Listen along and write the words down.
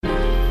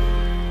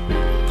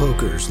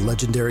Poker's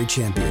legendary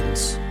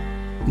champions,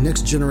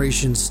 next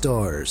generation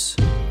stars,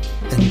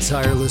 and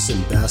tireless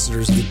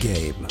ambassadors of the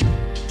game,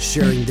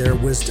 sharing their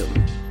wisdom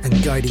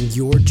and guiding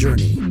your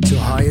journey to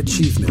high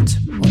achievement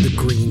on the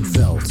green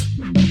felt.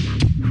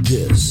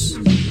 This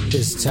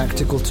is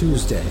Tactical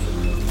Tuesday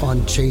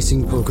on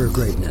Chasing Poker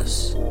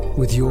Greatness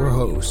with your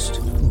host,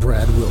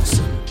 Brad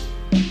Wilson.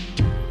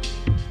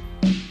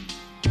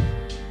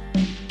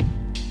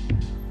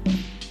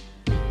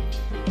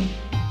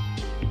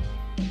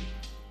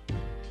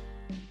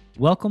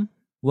 Welcome,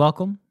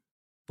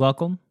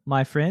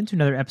 my friend, to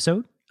another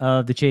episode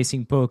of the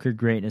Chasing Poker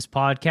Greatness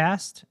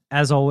podcast.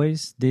 As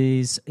always,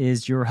 this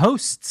is your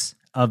hosts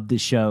of the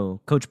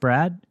show, Coach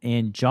Brad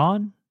and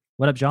John.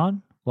 What up,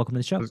 John? Welcome to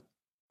the show.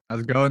 How's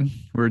it going?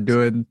 We're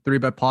doing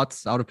 3-bet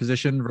pots out of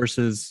position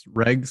versus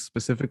regs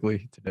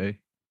specifically today.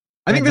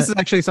 I think this is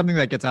actually something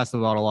that gets asked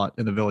about a lot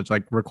in the village.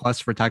 Like, requests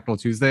for Tactical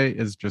Tuesday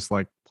is just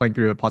like playing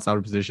 3-bet pots out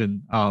of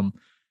position.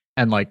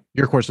 And like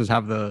your courses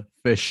have the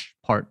fish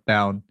part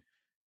down.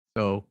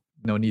 So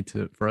no need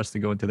for us to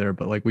go into there,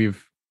 but like we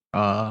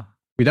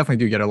definitely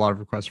do get a lot of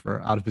requests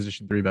for out of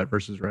position 3-bet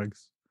versus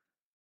regs.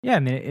 Yeah, I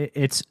mean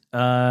it's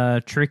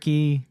a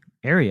tricky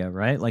area,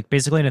 right? Like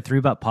basically in a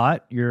 3-bet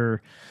pot,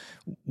 your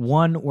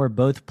one or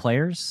both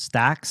players'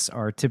 stacks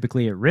are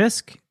typically at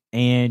risk,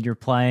 and you're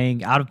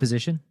playing out of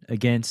position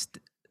against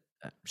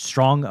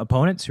strong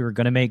opponents who are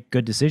going to make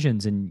good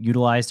decisions and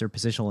utilize their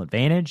positional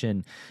advantage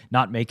and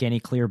not make any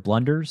clear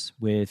blunders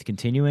with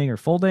continuing or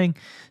folding.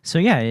 So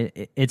yeah,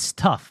 it's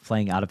tough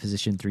playing out of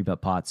position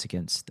 3-bet pots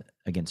against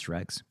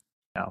regs.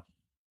 Yeah.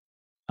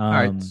 All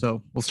right,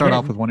 so we'll start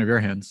off with one of your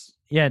hands.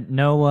 Yeah,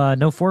 no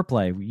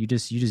foreplay. You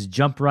just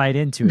jump right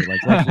into it.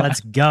 Like let's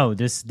go.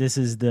 This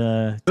is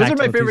the. Those are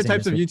my favorite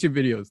types of YouTube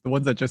videos. The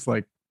ones that just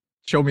like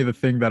show me the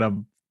thing that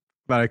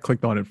I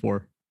clicked on it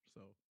for.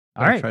 So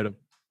I try to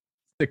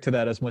stick to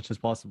that as much as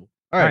possible.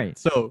 All right.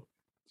 So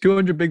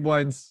 200 big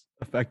blinds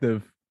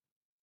effective,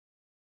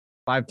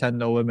 510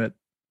 no limit.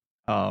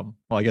 Well,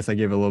 I guess I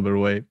gave it a little bit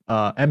away.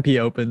 MP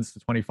opens to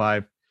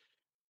 25.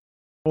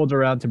 Folds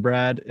around to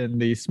Brad in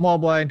the small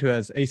blind, who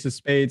has ace of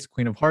spades,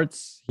 queen of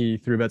hearts. He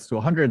 3-bets to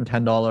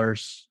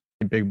 $110.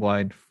 The big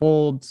blind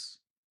folds,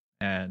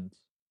 and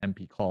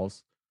MP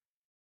calls.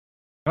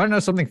 I want to know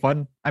something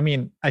fun. I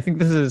mean, I think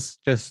this is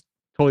just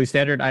totally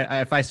standard.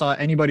 If I saw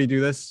anybody do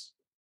this,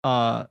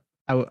 I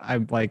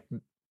like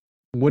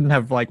wouldn't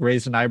have like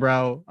raised an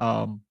eyebrow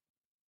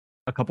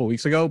a couple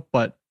weeks ago.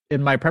 But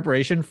in my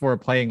preparation for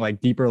playing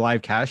like deeper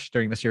live cash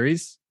during the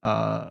series,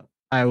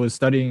 I was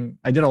studying.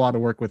 I did a lot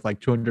of work with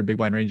like 200 big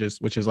blind ranges,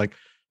 which is like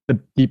the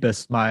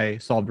deepest my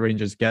solved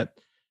ranges get.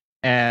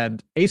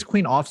 And ace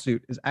queen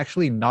offsuit is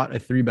actually not a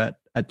 3-bet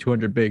at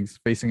 200 bigs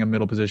facing a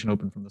middle position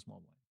open from the small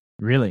blind.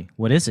 Really?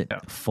 What is it?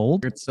 Yeah.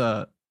 Fold? It's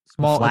a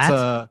small.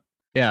 Flat?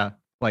 It's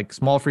like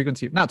small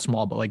frequency, not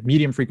small, but like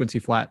medium frequency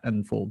flat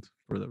and fold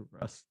for the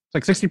rest.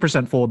 It's like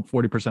 60% fold,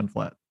 40%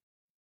 flat.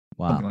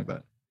 Wow. Something like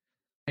that.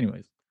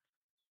 Anyways.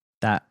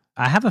 That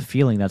I have a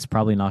feeling that's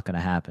probably not going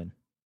to happen.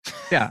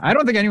 Yeah, I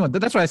don't think anyone.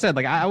 That's what I said.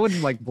 Like, I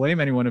wouldn't like blame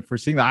anyone for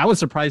seeing that. I was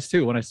surprised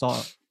too when I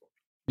saw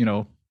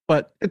it,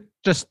 but it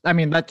just, I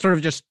mean, that sort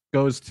of just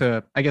goes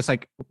to, I guess,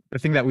 like the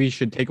thing that we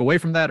should take away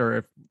from that, or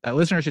if that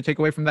listener should take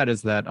away from that,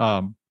 is that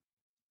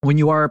when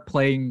you are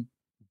playing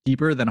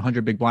deeper than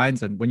 100 big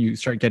blinds, and when you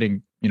start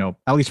getting,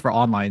 at least for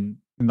online,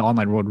 in the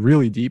online world,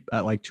 really deep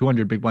at like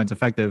 200 big blinds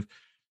effective,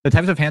 the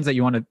types of hands that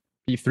you want to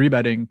be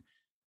 3-betting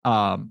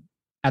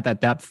at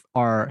that depth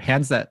are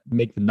hands that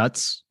make the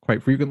nuts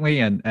quite frequently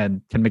and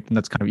can make the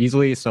nuts kind of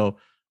easily. So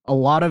a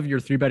lot of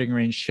your 3-betting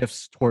range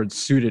shifts towards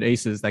suited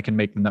aces that can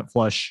make the nut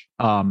flush.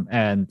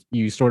 And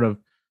you sort of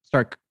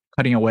start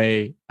cutting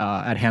away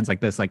at hands like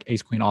this, like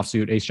ace queen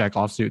offsuit, ace jack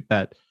offsuit,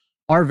 that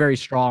are very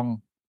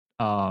strong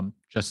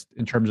just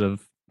in terms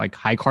of like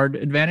high card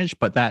advantage,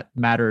 but that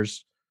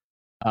matters.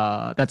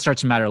 That starts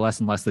to matter less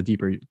and less the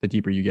deeper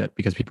you get,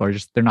 because people are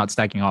they're not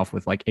stacking off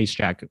with like ace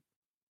jack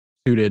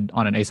suited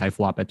on an ace high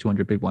flop at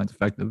 200 big blinds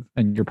effective,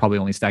 and you're probably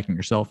only stacking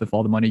yourself if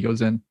all the money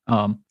goes in.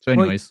 So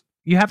anyways, well,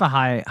 you have a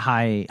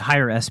higher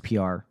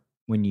SPR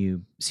when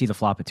you see the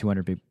flop at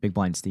 200 big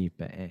blinds deep,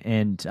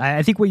 and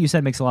I think what you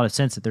said makes a lot of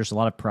sense, that there's a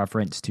lot of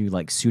preference to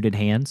like suited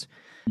hands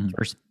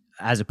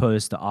as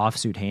opposed to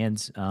offsuit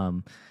hands.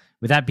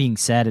 With that being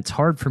said, it's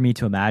hard for me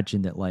to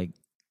imagine that like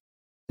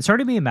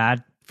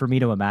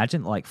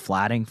like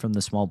flatting from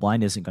the small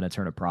blind isn't going to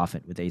turn a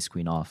profit with ace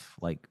queen off,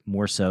 like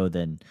more so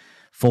than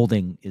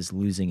folding is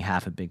losing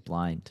half a big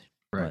blind.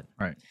 Right.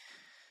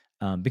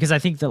 Because I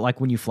think that like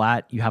when you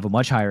flat, you have a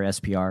much higher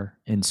SPR,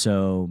 and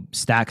so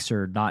stacks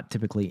are not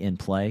typically in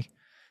play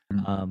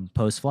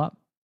post flop.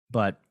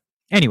 But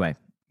anyway,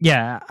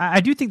 yeah,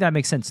 I do think that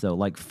makes sense though.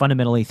 Like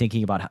fundamentally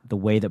thinking about the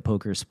way that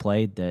poker is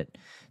played, that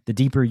the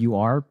deeper you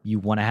are, you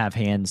want to have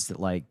hands that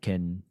like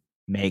can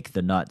make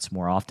the nuts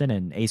more often,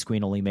 and ace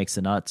queen only makes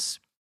the nuts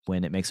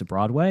when it makes a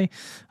Broadway,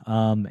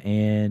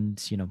 and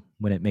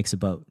when it makes a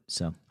boat.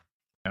 So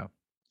yeah.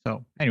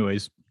 So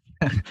anyways,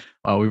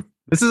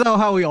 this is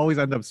how we always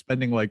end up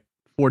spending like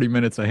 40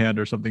 minutes a hand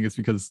or something. It's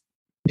because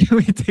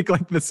we take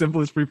like the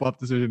simplest pre-flop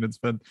decision and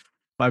spend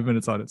 5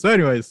 minutes on it. So,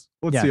 anyways,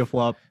 let's Yeah. see a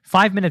flop.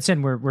 5 minutes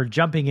in, we're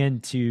jumping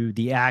into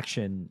the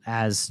action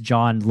as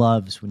John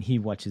loves when he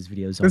watches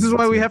videos. This on is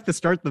why we YouTube. have to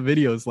start the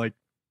videos like,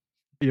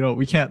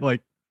 we can't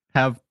like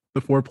have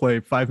the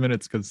foreplay 5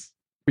 minutes because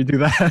we do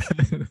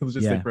that. It'll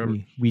just take forever.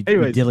 we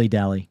Anyways. dilly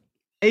dally.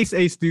 Ace,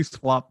 ace, deuce,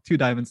 flop, 2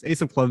 diamonds,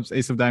 ace of clubs,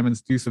 ace of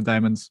diamonds, deuce of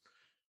diamonds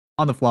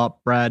on the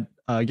flop. Brad,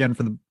 again,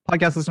 for the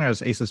podcast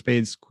listeners, ace of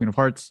spades, queen of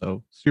hearts.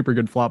 So super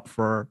good flop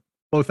for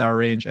both our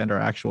range and our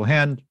actual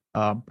hand.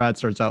 Brad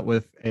starts out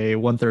with a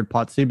 1/3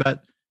 pot C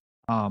bet.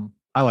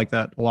 I like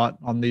that a lot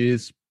on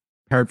these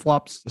paired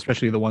flops,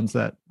 especially the ones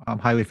that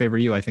highly favor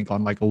you. I think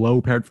on like a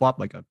low paired flop,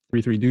 like a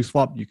 3/3 deuce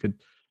flop, you could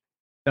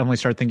definitely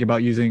start thinking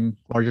about using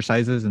larger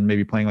sizes and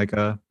maybe playing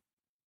a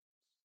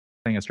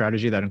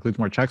strategy that includes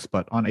more checks.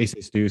 But on ace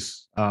ace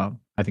deuce, I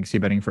think c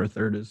betting for a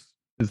third is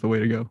the way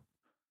to go.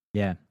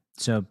 Yeah.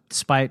 So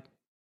despite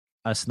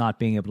us not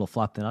being able to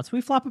flop the nuts,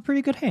 we flop a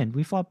pretty good hand.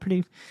 We flop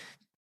pretty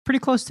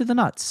close to the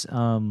nuts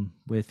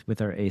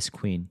with our ace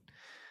queen.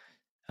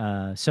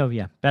 So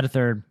yeah, bet a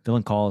third.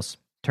 Villain calls.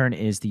 Turn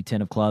is the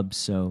 10 of clubs.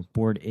 So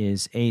board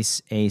is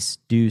ace, ace,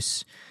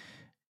 deuce,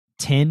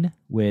 10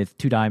 with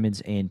 2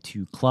 diamonds and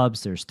 2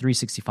 clubs. There's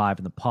 365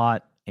 in the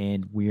pot,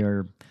 and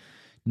we're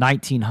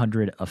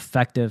 1900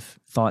 effective.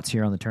 Thoughts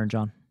here on the turn,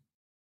 John?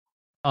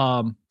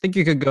 I think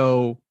you could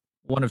go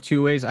one of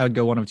 2 ways. I would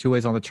go one of 2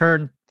 ways on the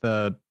turn.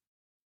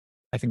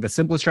 I think the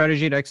simplest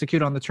strategy to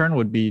execute on the turn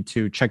would be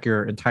to check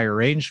your entire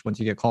range once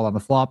you get called on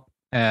the flop,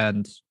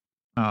 and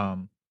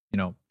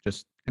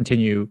just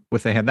continue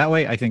with the hand that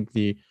way. I think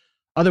the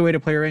other way to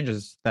play your range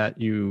is that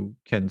you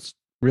can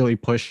really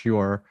push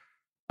your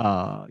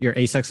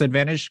ace-x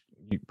advantage.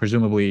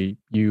 Presumably,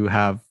 you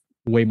have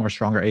way more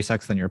stronger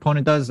ace-x than your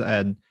opponent does,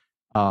 and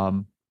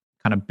kind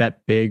of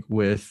bet big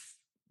with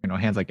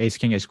hands like ace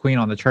king, ace queen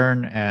on the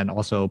turn, and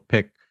also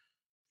pick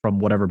from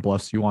whatever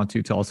bluffs you want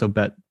to also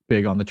bet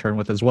big on the turn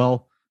with as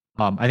well.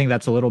 I think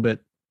that's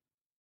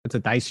it's a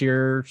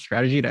dicier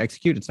strategy to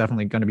execute. It's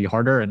definitely going to be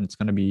harder, and it's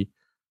going to be,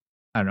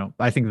 I don't know.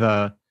 I think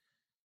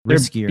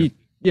riskier.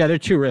 There are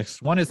 2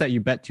 risks. One is that you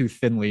bet too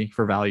thinly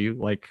for value.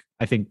 Like,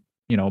 I think,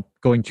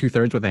 going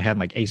 2/3 with a hand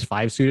like ace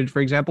 5 suited,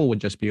 for example, would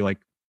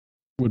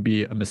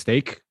be a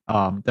mistake.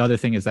 The other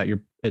thing is that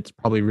it's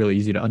probably really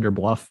easy to under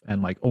bluff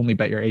and like only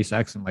bet your ace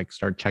X and like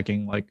start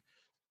checking like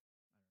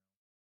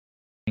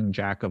king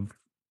jack of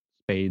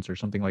spades or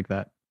something like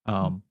that.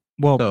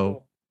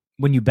 So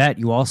when you bet,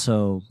 you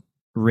also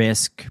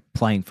risk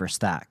playing for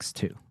stacks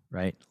too,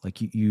 right?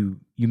 Like you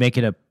make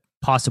it a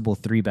possible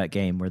 3-bet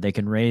game where they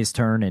can raise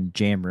turn and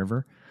jam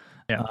river.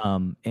 Yeah.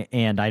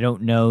 And I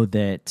don't know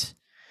that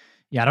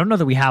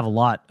we have a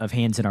lot of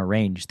hands in our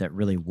range that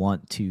really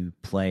want to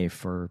play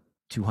for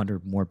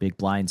 200 more big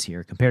blinds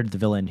here compared to the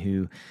villain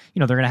who,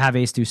 they're going to have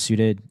ace deuce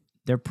suited.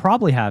 They'll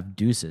probably have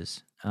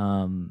deuces.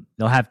 They'll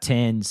have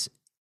 10s,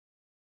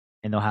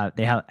 and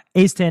they have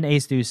ace 10,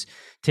 ace deuce,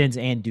 10s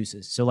and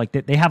deuces. So like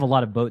they have a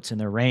lot of boats in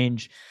their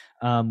range.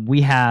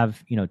 We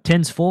have,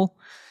 10s full,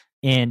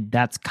 and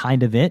that's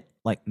kind of it.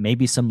 Like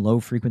maybe some low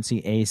frequency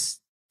ace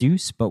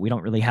deuce, but we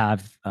don't really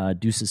have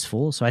deuces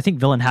full. So I think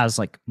villain has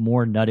like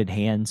more nutted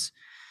hands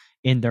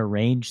in their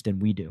range than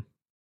we do.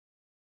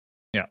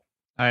 Yeah.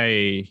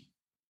 I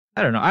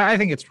don't know. I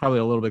think it's probably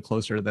a little bit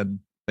closer than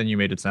you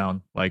made it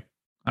sound. Like,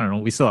 I don't know.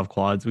 We still have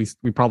quads.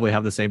 We probably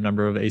have the same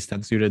number of ace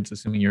 10 suited,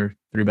 assuming you're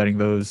 3-betting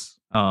those.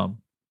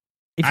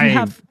 If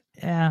you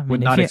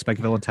would not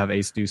expect villain to have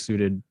ace deuce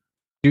suited.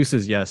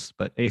 Deuces, yes,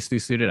 but ace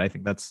deuce suited, I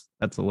think that's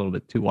a little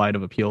bit too wide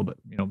of appeal. But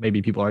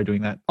maybe people are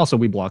doing that. Also,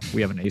 we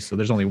have an ace, so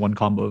there's only one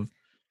combo of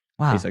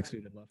ace X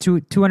suited left.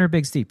 200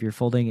 bigs deep. You're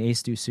folding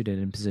ace deuce suited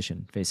in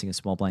position, facing a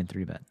small blind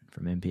 3-bet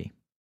from MP.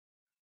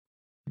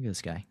 Look at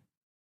this guy.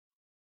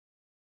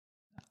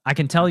 I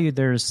can tell you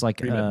there's like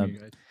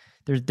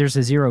there's a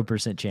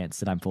 0% chance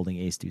that I'm folding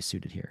ace deuce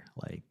suited here.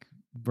 Like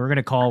we're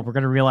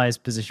gonna realize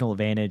positional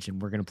advantage,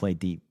 and we're gonna play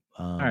deep.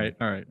 All right.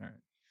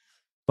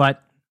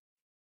 But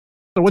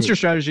so what's your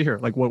strategy here?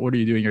 Like what are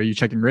you doing? Are you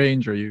checking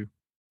range? Or are you?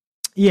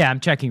 Yeah, I'm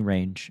checking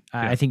range.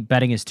 Yeah. I think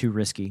betting is too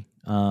risky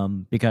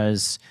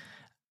because,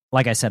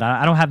 like I said,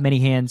 I don't have many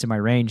hands in my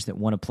range that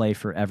want to play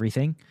for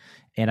everything,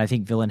 and I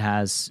think villain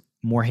has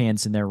more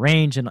hands in their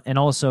range, and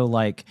also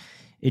like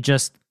it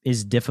just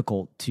is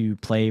difficult to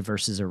play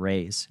versus a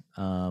raise.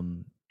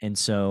 And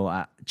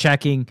so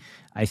checking,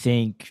 I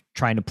think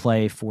trying to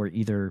play for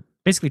 2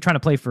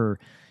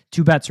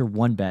 bets or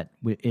 1 bet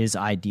is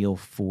ideal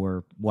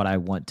for what I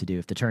want to do.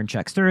 If the turn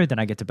checks through, then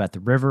I get to bet the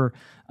river.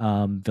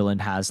 Villain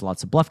has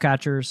lots of bluff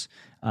catchers.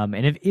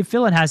 And if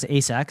villain has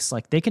ace X,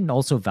 like they can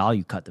also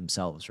value cut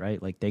themselves,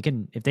 right? Like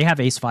if they have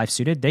ace 5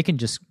 suited, they can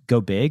just go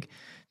big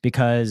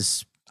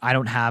because I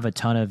don't have a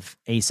ton of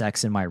ace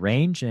X in my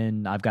range,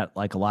 and I've got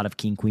like a lot of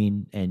king,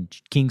 queen, and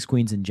kings,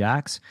 queens, and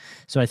jacks.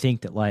 So I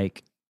think that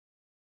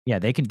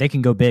they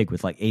can go big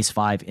with like ace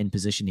 5 in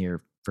position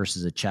here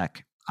versus a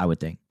check, I would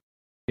think.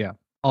 Yeah.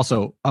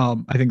 Also, I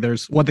think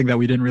there's one thing that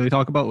we didn't really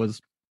talk about was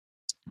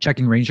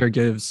checking range here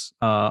gives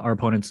our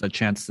opponents a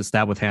chance to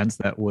stab with hands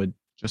that would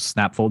just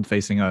snap fold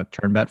facing a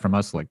turn bet from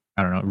us. Like,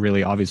 I don't know,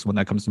 really obvious one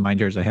that comes to mind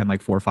here is a hand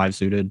like 4-5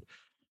 suited.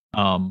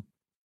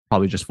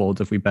 Probably just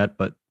folds if we bet,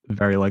 but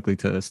very likely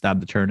to stab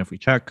the turn if we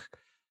check.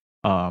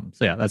 So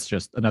yeah, that's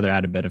just another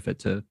added benefit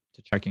to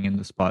checking in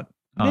the spot.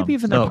 Maybe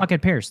even the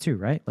pocket pairs too,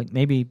 right? Like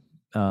maybe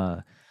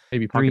pocket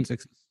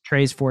sixes.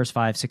 Trays, 4s,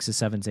 5s,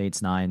 6s, 7s,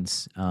 8s,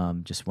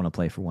 9s. Just want to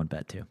play for one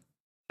bet too.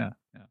 Yeah,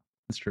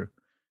 that's true.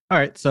 All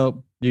right,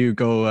 so you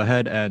go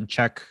ahead and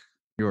check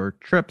your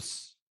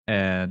trips,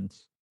 and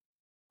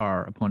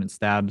our opponent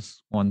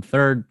stabs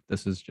 1/3.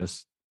 This is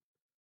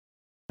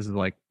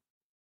like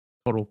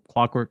total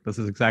clockwork. This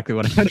is exactly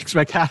what I'd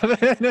expect to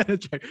happen.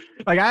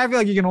 Like, I feel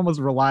like you can almost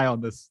rely on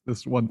this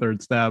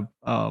 1/3 stab.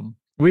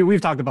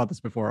 We've talked about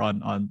this before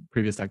on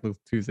previous Tactical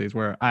Tuesdays,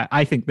 where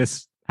I think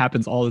this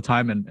happens all the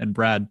time, and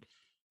Brad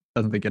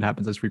doesn't think it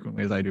happens as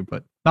frequently as I do,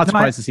 but not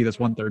surprised to see this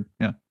 1/3.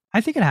 Yeah,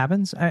 I think it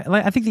happens.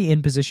 I think the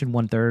in position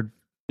 1/3.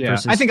 Yeah,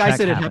 I think I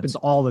said it happens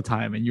all the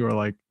time, and you were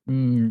like,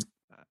 we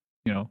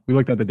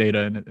looked at the data,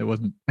 and it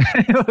wasn't.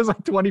 It was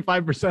like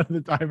 25% of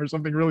the time, or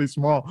something really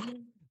small.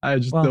 I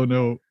just don't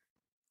know.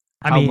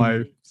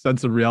 My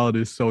sense of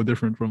reality is so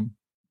different from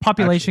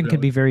population.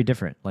 Could be very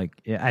different. Like,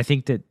 I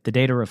think that the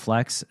data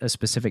reflects a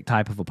specific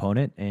type of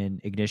opponent,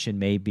 and Ignition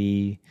may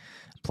be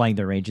playing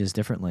their ranges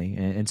differently,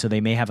 and so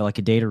they may have like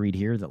a data read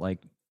here that, like,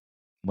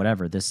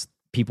 whatever, this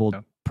people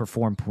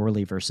perform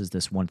poorly versus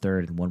this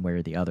 1/3 in one way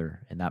or the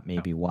other, and that may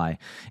be why.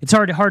 It's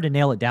hard to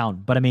nail it down,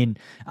 but I mean,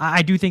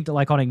 I do think that,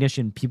 like, on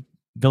Ignition,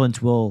 villains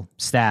will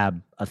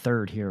stab a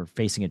third here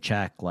facing a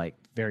check, like,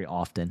 very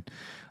often.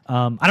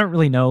 I don't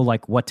really know,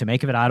 like, what to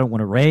make of it. I don't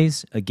want to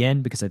raise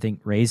again, because I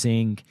think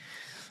raising,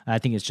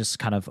 it's just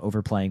kind of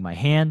overplaying my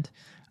hand.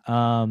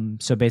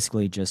 So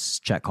basically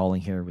just check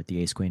calling here with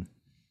the ace queen.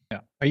 Yeah.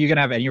 Are you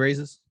gonna have any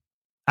raises?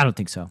 I don't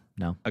think so.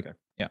 No. Okay.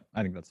 Yeah,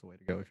 I think that's the way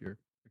to go if you're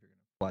gonna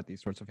flat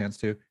these sorts of hands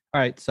too. All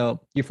right,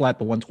 so you flat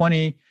the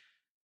 120.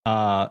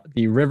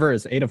 The river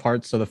is 8 of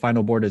hearts, so the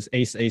final board is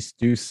ace, ace,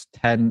 deuce,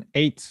 10,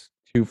 8.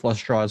 2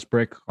 flush draws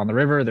brick on the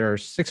river. There are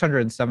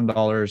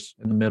 $607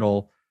 in the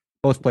middle.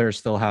 Both players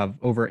still have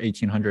over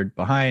 1,800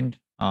 behind.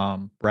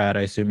 Brad,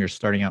 I assume you're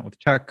starting out with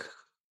check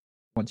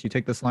once you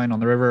take this line on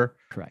the river.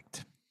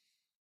 Correct.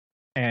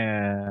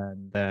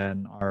 And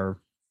then our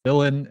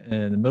villain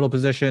in the middle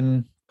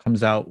position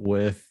comes out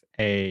with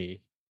a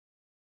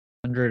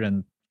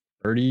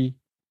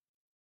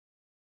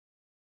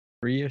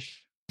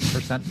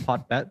 133-ish%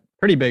 pot bet.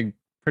 Pretty big,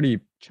 pretty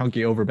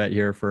chunky overbet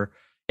here for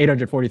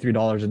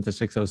 $843 into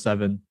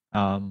 607.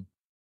 I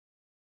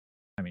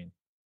mean,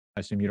 I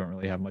assume you don't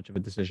really have much of a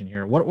decision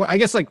here. What I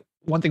guess, like,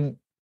 one thing,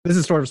 this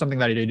is sort of something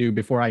that I do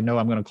before I know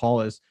I'm going to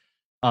call, is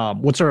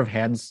what sort of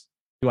hands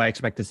do I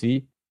expect to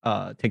see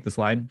take this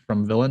line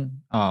from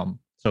villain?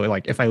 So,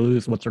 like, if I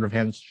lose, what sort of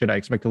hands should I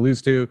expect to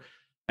lose to?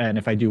 And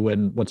if I do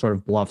win, what sort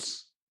of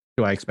bluffs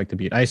do I expect to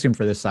beat? I assume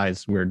for this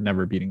size, we're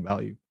never beating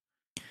value.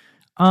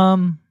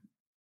 I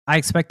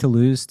expect to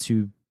lose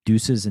to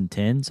deuces and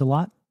tens a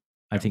lot.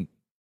 I think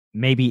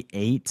maybe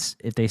 8s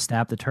if they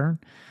stab the turn.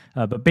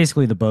 But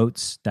basically the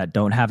boats that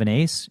don't have an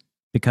ace,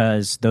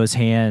 because those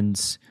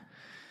hands,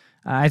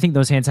 I think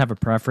those hands have a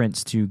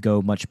preference to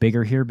go much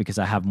bigger here because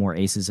I have more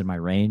aces in my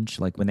range.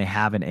 Like, when they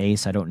have an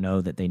ace, I don't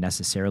know that they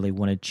necessarily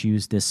want to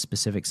choose this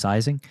specific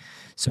sizing.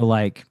 So,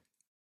 like,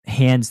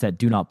 hands that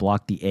do not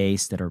block the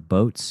ace that are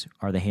boats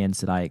are the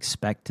hands that I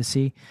expect to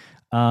see.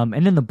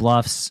 And then the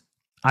bluffs,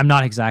 I'm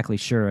not exactly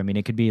sure. I mean,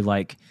 it could be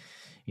like,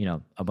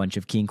 a bunch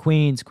of king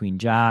queens, queen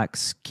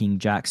jacks, king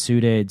jack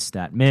suiteds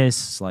that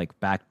miss, like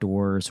back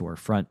doors or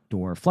front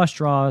door flush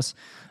draws.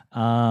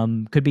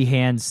 Could be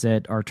hands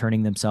that are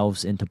turning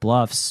themselves into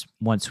bluffs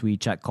once we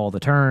check call the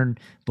turn,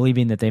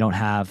 believing that they don't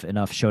have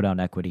enough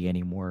showdown equity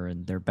anymore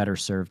and they're better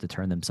served to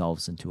turn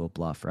themselves into a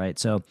bluff, right?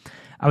 So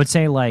I would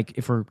say, like,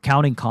 if we're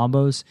counting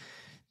combos,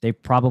 they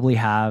probably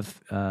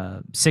have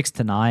 6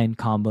 to 9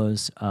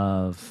 combos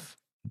of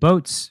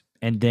boats,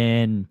 and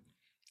then,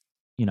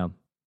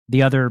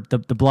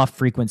 the bluff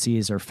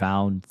frequencies are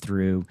found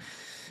through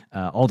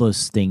all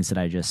those things that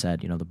I just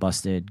said, the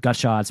busted gut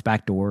shots,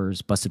 back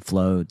doors, busted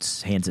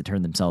floats, hands that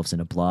turn themselves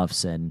into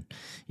bluffs. And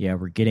yeah,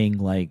 we're getting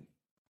like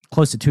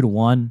close to 2 to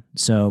 1.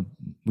 So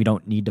we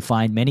don't need to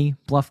find many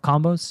bluff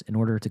combos in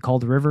order to call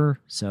the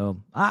river.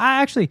 So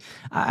I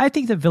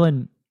think the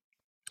villain,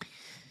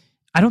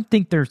 I don't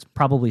think they're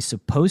probably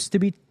supposed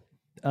to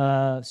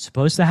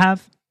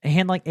have a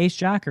hand like ace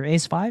jack or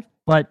ace 5,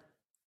 but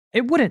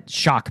it wouldn't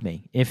shock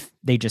me if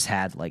they just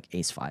had like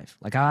ace 5.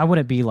 Like, I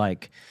wouldn't be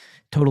like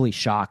totally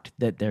shocked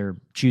that they're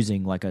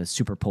choosing like a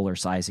super polar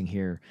sizing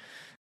here,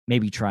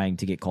 maybe trying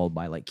to get called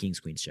by like kings,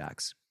 queens,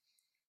 jacks.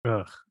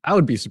 I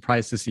would be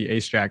surprised to see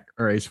ace jack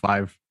or ace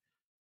 5.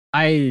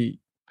 I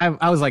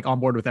was like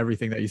on board with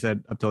everything that you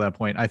said up till that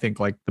point. I think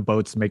like the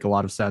boats make a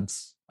lot of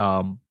sense.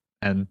 And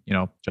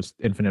just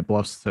infinite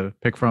bluffs to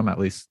pick from, at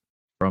least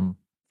from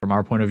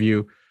our point of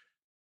view.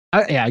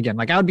 Again,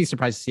 like, I would be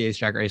surprised to see ace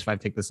jack or ace 5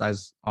 take the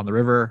size on the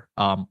river.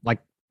 Like,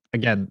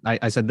 again,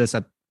 I said this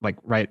at like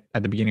right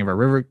at the beginning of our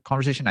river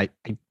conversation. I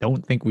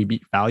don't think we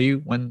beat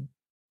value when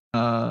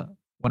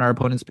when our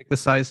opponents pick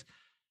this size.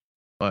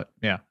 But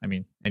yeah, I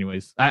mean,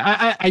 anyways,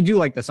 I do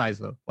like the size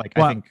though. Like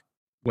I think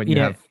when you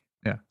have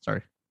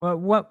sorry. Well,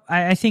 what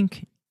I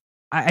think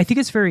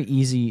it's very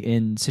easy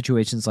in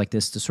situations like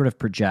this to sort of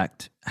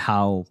project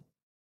how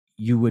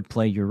you would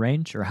play your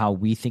range or how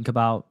we think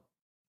about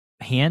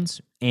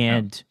hands,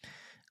 and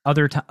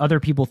other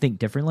people think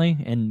differently,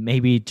 and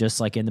maybe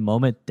just like in the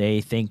moment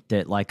they think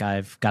that like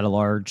I've got a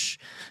large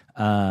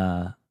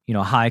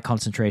high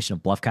concentration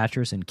of bluff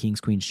catchers and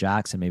kings, queens,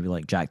 jacks, and maybe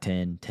like jack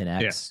 10,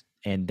 10x,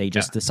 and they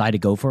just decide to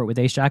go for it with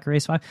ace jack or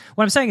ace 5.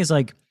 What I'm saying is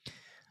like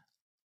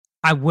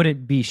I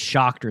wouldn't be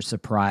shocked or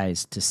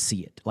surprised to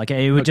see it. Like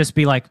it would just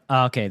be like,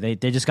 okay, they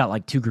just got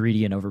like too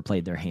greedy and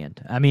overplayed their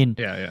hand. I mean,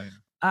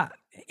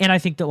 and I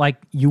think that like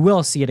you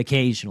will see it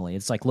occasionally.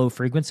 It's like low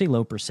frequency,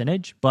 low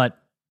percentage, but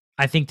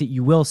I think that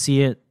you will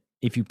see it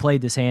if you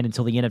played this hand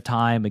until the end of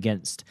time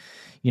against,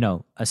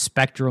 a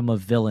spectrum of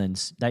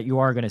villains, that you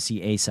are going to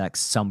see ace X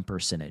some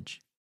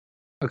percentage.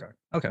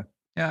 Okay.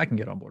 Yeah, I can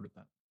get on board with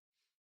that.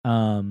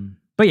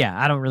 But yeah,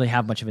 I don't really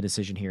have much of a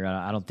decision here.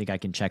 I don't think I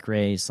can check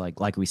raise.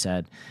 Like we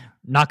said,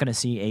 not going to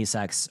see ace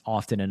X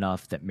often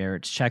enough that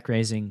merits check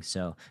raising.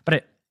 So,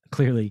 but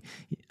clearly,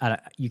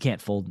 you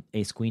can't fold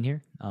ace queen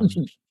here.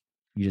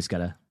 You just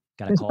gotta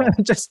call.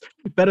 Just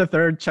bet a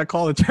third, check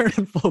call the turn,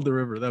 and fold the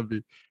river. That'd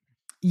be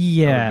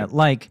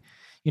like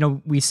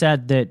we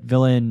said that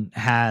villain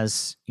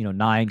has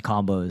 9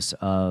 combos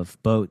of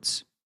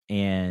boats,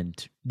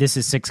 and this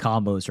is 6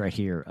 combos right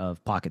here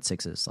of pocket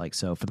sixes. Like,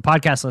 so for the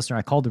podcast listener,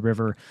 I called the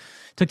river,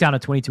 took down a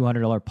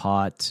 $2,200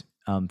 pot,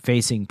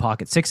 facing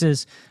pocket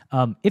sixes.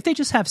 If they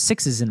just have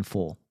sixes in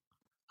full,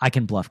 I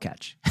can bluff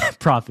catch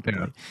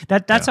profitably.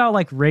 That's how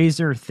like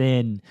razor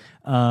thin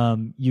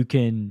you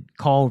can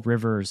call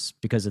rivers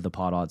because of the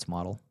pot odds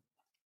model.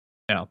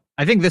 Yeah,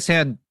 I think this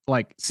hand,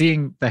 like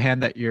seeing the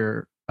hand that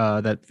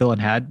that villain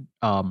had,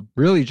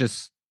 really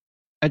just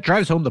it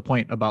drives home the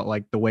point about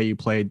like the way you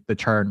played the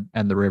turn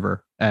and the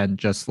river, and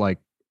just like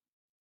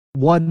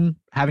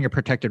having a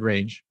protected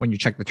range when you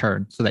check the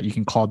turn so that you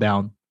can call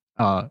down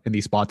in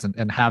these spots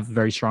and have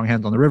very strong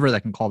hands on the river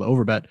that can call the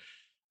overbet.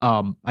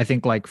 I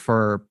think like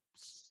for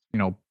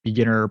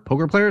beginner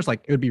poker players,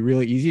 like it would be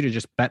really easy to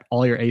just bet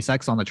all your ace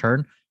X on the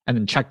turn and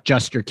then check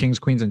just your kings,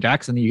 queens, and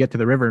jacks, and then you get to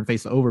the river and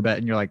face the overbet,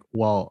 and you're like,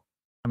 well,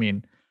 I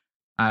mean,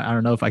 I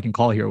don't know if I can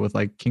call here with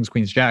like kings,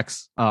 queens,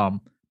 jacks. But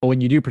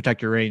when you do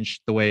protect your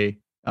range the way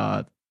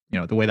the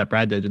way that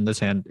Brad did in this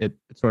hand, it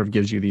sort of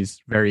gives you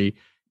these very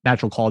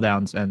natural call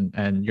downs,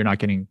 and you're not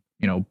getting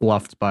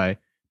bluffed by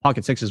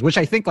pocket sixes, which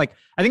I think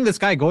this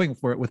guy going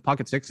for it with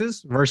pocket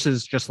sixes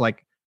versus just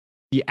like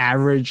the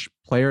average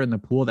player in the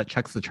pool that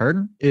checks the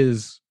turn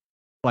is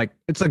like,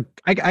 it's like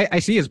I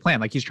see his plan.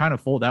 Like he's trying to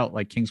fold out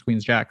like kings,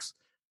 queens, jacks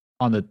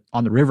on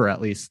the river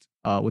at least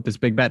with this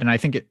big bet, and I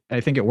think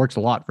it works a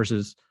lot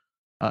versus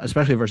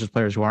especially versus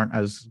players who aren't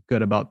as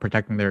good about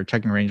protecting their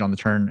checking range on the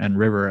turn and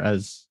river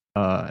as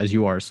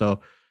you are. So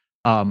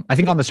I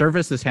think on the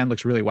surface this hand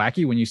looks really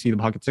wacky when you see the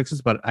pocket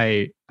sixes, but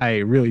I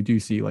really do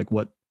see like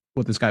what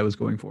this guy was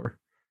going for.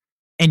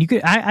 And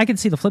I can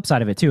see the flip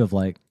side of it too, of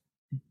like,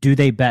 do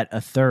they bet a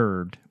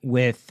third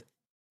with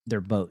their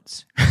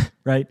boats,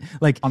 right?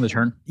 Like on the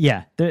turn?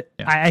 Yeah.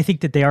 I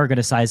think that they are going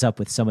to size up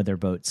with some of their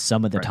boats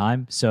some of the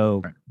time.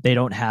 So they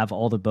don't have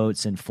all the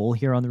boats in full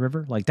here on the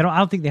river. Like I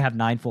don't think they have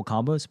 9 full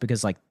combos,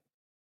 because like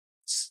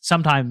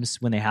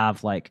sometimes when they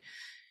have like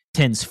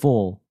 10s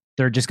full,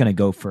 they're just going to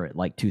go for it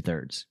like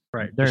 2/3.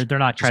 Right. They're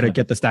not try to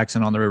get the stacks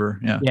in on the river.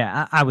 Yeah.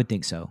 Yeah. I would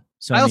think so.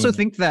 So I also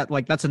think that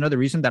like that's another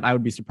reason that I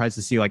would be surprised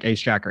to see like ace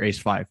jack or ace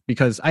 5,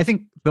 because I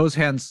think those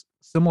hands,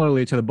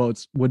 similarly to the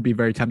boats, would be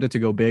very tempted to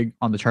go big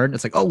on the turn.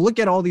 It's like, oh, look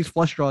at all these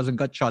flush draws and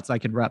gut shots I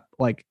can rep.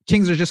 Like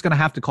kings are just going to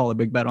have to call a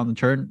big bet on the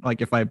turn,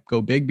 like if I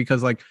go big,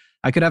 because like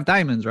I could have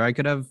diamonds, or I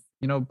could have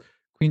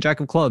queen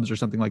jack of clubs or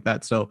something like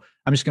that. So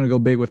I'm just going to go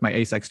big with my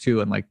ace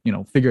x2 and like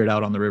figure it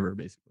out on the river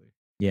basically.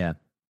 Yeah,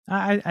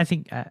 I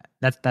think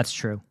that's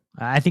true.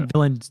 I think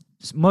villain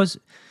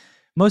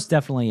most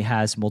definitely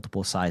has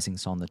multiple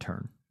sizings on the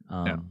turn.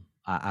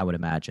 I would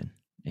imagine.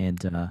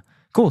 And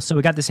cool. So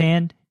we got this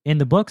hand in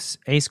the books,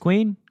 ace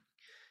queen,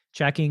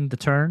 checking the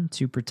turn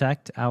to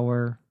protect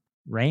our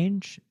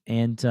range.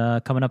 And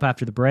coming up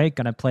after the break,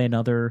 gonna play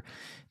another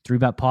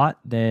 3-bet pot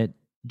that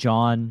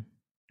John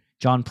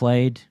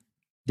played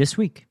this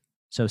week.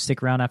 So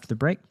stick around after the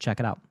break. Check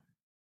it out.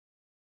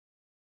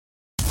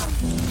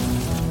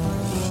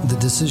 The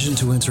decision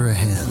to enter a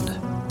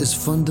hand is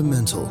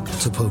fundamental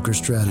to poker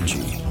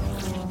strategy.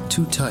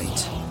 Too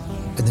tight,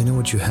 and they know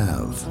what you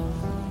have.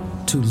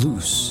 Too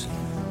loose,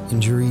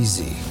 and you're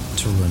easy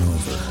to run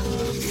over.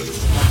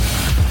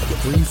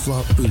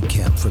 Pre-flop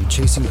Bootcamp from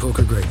Chasing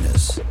Poker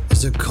Greatness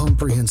is a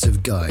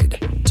comprehensive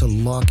guide to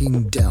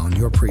locking down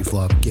your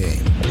pre-flop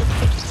game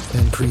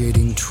and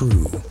creating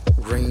true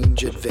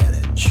range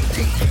advantage.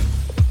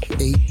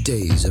 8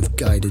 days of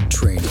guided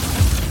training,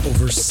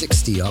 over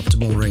 60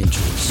 optimal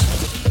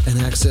ranges, and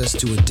access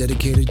to a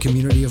dedicated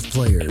community of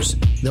players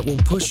that will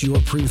push your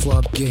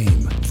pre-flop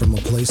game from a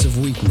place of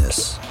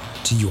weakness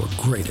to your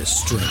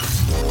greatest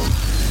strength.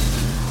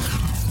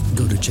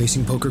 Go to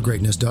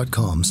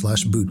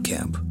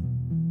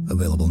chasingpokergreatness.com/bootcamp.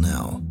 Available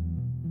now.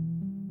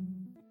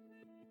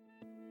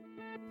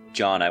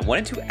 John, I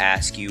wanted to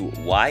ask you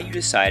why you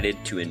decided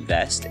to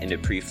invest in a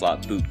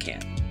pre-flop boot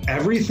camp.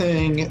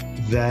 Everything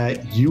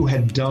that you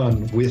had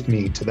done with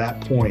me to that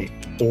point,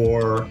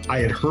 or I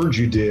had heard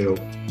you do,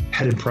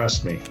 had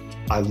impressed me.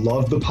 I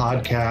loved the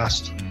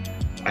podcast.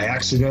 I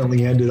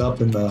accidentally ended up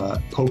in the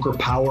Poker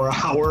Power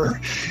Hour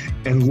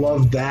and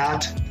loved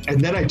that. And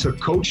then I took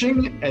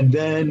coaching, and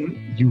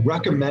then you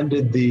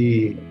recommended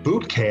the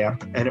boot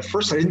camp. And at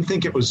first I didn't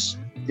think it was,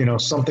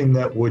 something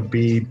that would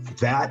be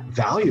that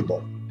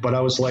valuable. But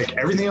I was like,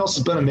 everything else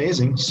has been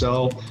amazing.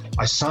 So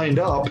I signed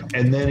up,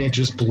 and then it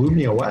just blew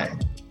me away.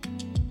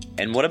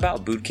 And what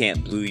about boot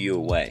camp blew you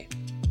away?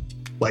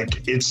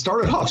 Like, it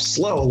started off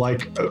slow.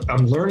 Like,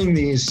 I'm learning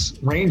these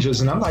ranges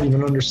and I'm not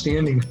even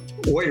understanding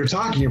what you're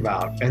talking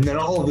about. And then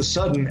all of a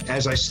sudden,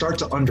 as I start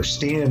to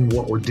understand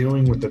what we're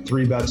doing with the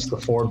 3 bets, the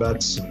 4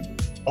 bets,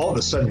 and all of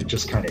a sudden it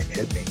just kind of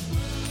hit me.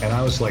 And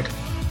I was like,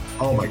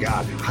 oh my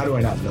God, how do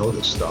I not know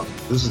this stuff?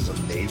 This is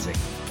amazing.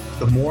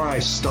 The more I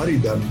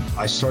studied them,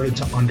 I started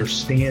to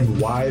understand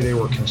why they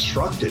were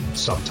constructed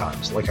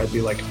sometimes. Like, I'd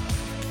be like,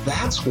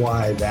 that's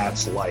why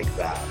that's like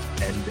that.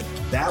 And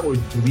that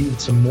would lead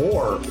to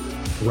more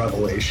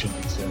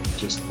revelations and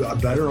just a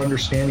better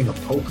understanding of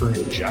poker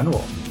in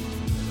general.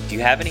 Do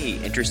you have any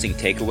interesting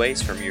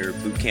takeaways from your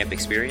boot camp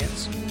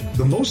experience?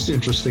 The most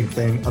interesting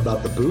thing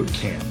about the boot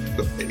camp,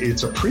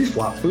 it's a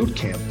pre-flop boot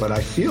camp, but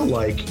I feel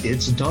like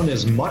it's done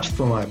as much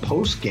for my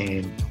post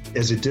game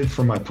as it did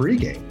for my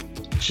pre-game,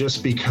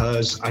 just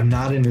because I'm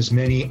not in as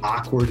many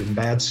awkward and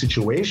bad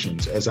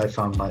situations as I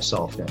found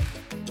myself in.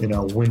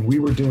 When we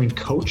were doing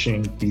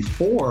coaching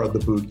before the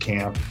boot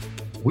camp,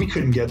 we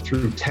couldn't get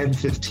through 10,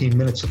 15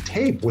 minutes of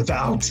tape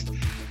without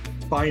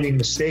finding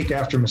mistake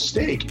after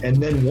mistake. And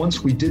then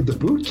once we did the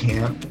boot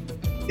camp,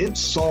 it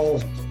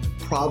solved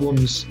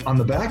problems on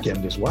the back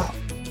end as well.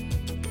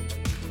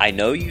 I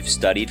know you've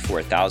studied for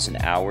 1,000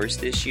 hours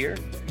this year.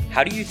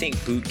 How do you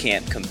think boot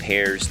camp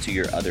compares to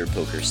your other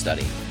poker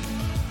study?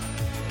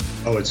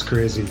 Oh, it's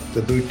crazy.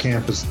 The boot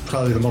camp is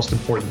probably the most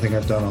important thing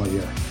I've done all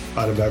year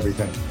out of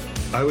everything.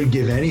 I would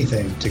give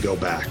anything to go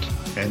back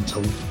and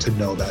to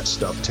know that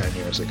stuff 10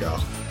 years ago.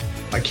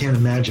 I can't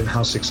imagine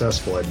how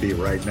successful I'd be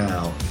right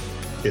now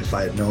if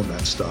I had known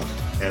that stuff.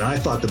 And I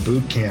thought the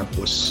boot camp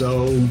was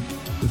so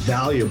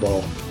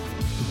valuable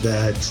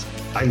that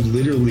I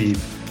literally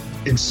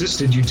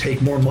insisted you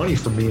take more money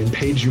from me and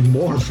paid you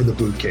more for the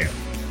boot camp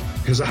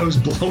because I was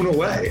blown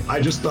away. I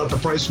just thought the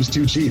price was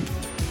too cheap.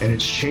 And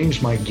it's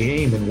changed my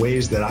game in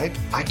ways that I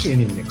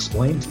can't even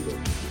explain to you.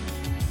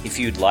 If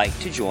you'd like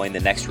to join the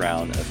next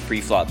round of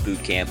Pre-Flop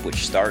Bootcamp,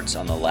 which starts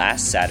on the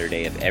last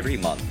Saturday of every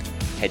month,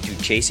 head to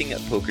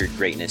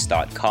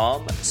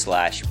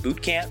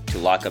chasingpokergreatness.com/bootcamp to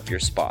lock up your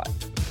spot.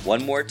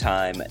 One more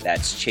time,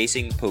 that's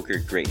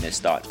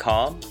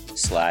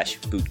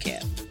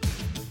chasingpokergreatness.com/bootcamp.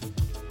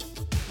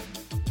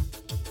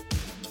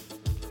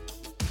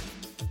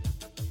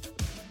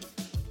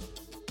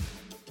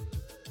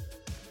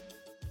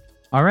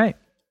 All right.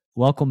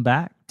 Welcome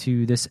back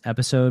to this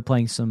episode,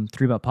 playing some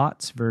 3-bet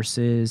pots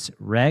versus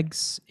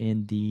regs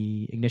in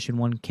the Ignition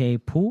 1K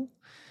pool.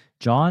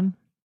 John,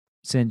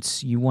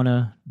 since you want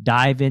to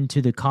dive into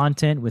the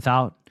content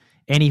without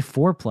any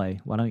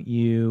foreplay, why don't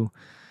you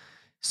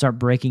start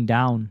breaking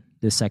down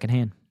this second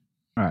hand?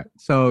 All right.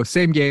 So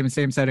same game,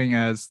 same setting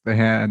as the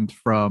hand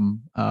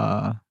from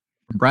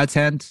Brad's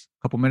hand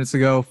a couple minutes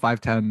ago,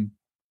 5-10,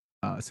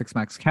 6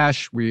 max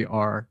cash. We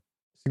are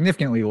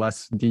significantly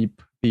less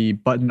deep. The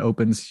button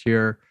opens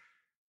here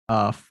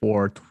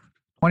for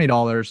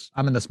 $20.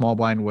 I'm in the small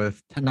blind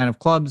with 10-9 of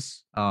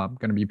clubs. I'm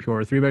going to be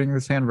pure 3-betting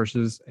this hand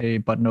versus a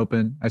button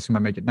open. I assume I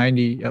make it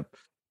 90. Yep.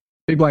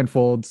 Big blind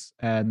folds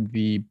and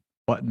the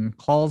button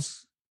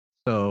calls.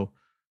 So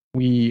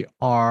we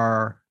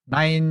are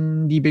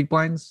 90 big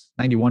blinds,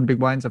 91 big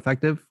blinds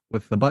effective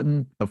with the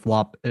button. The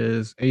flop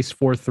is ace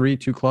 4-3,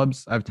 2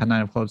 clubs. I have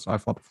 10-9 of clubs, so I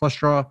flop a flush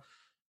draw.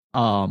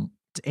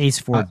 It's ace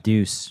 4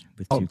 deuce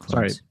with 2 clubs.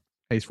 Sorry,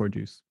 ace 4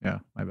 deuce. Yeah,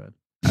 my bad.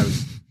 I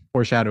was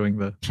foreshadowing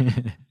the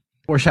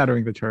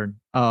turn.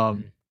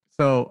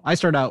 So I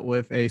start out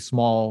with a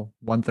small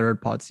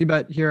 1/3 pot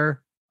c-bet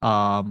here.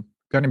 Going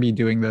to be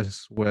doing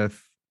this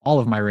with all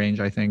of my range,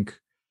 I think,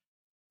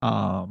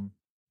 and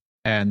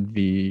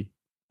the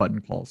button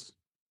calls.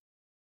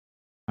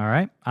 All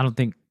right. I don't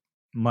think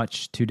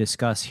much to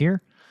discuss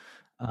here.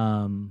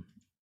 The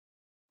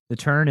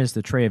turn is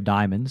the tray of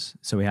diamonds.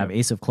 So we have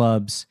ace of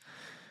clubs,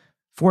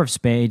 4 of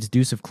spades,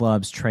 deuce of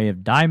clubs, tray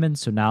of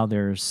diamonds. So now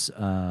there's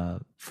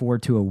 4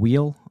 to a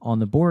wheel on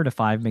the board. A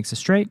 5 makes a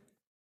straight.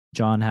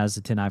 John has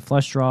the 10-9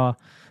 flush draw.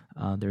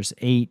 There's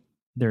 8.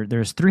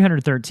 There's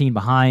 313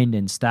 behind,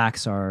 and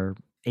stacks are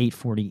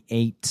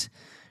 848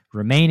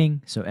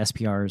 remaining. So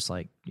SPR is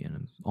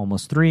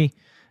almost 3.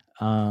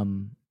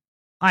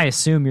 I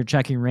assume you're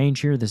checking range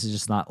here. This is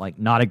just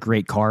not a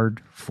great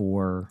card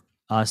for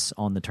us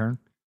on the turn.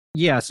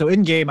 Yeah. So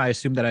in game, I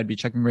assume that I'd be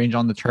checking range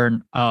on the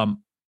turn.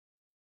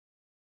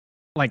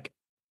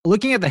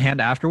 looking at the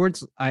hand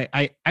afterwards,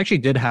 I actually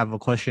did have a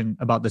question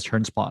about this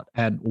turn spot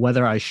and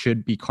whether I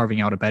should be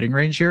carving out a betting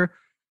range here.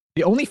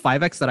 The only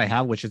 5x that I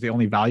have, which is the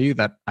only value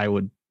that I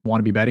would want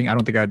to be betting, I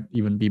don't think I'd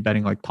even be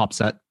betting like top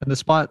set in this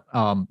spot.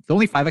 The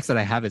only 5x that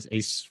I have is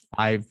ace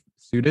 5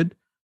 suited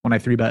when I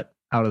 3-bet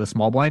out of the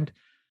small blind.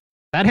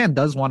 That hand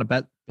does want to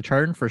bet the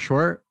turn for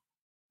sure.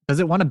 Does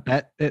it want to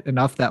bet it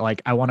enough that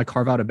like I want to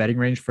carve out a betting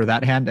range for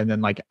that hand and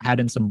then like add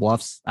in some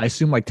bluffs? I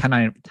assume like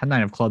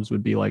 10-9 of clubs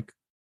would be like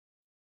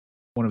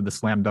one of the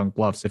slam dunk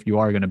bluffs if you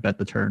are going to bet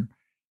the turn.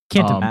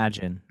 Can't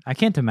imagine. I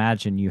can't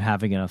imagine you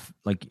having enough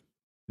like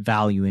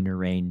value in your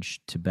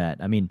range to bet.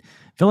 I mean,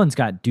 Villain's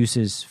got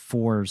deuces,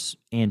 fours,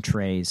 and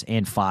trays,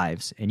 and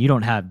fives, and you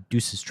don't have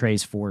deuces,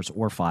 trays, fours,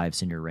 or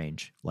fives in your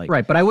range. Like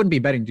right, but I wouldn't be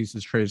betting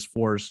deuces, trays,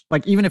 fours.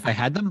 Like even if I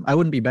had them, I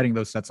wouldn't be betting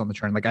those sets on the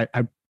turn. Like I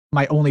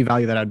my only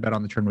value that I'd bet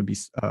on the turn would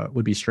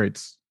be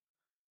straights.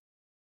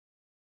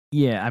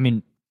 Yeah, I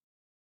mean,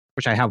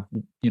 which I have,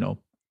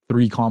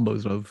 3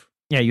 combos of.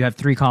 Yeah, you have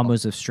 3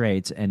 combos of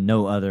straights and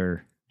no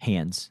other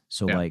hands.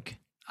 So like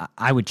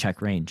I would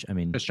check range. I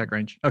mean, just check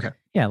range. Okay.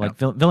 Yeah, like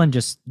Villain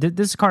just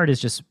this card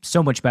is just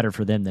so much better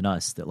for them than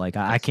us that like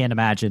I can't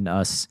imagine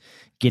us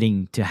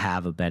getting to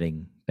have a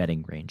betting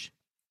range.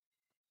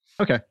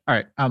 Okay. All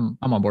right. I'm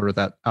on board with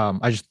that.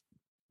 I just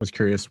was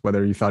curious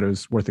whether you thought it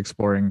was worth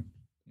exploring,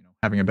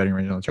 having a betting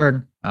range on the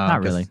turn.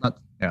 Not really.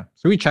 Yeah.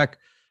 So we check.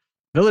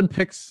 Villain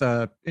picks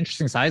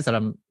interesting size that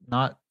I'm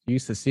not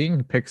used to seeing.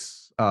 He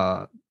picks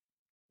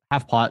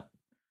half pot.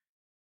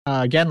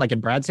 Again, like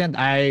in Brad's hand,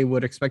 I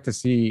would expect to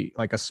see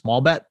like a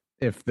small bet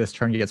if this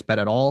turn gets bet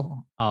at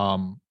all. I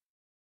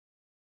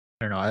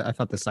don't know. I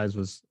thought the size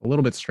was a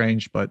little bit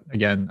strange, but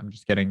again, I'm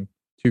just getting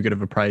too good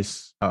of a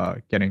price.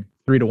 Getting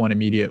 3-1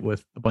 immediate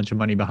with a bunch of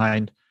money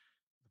behind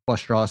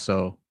flush draw.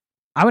 So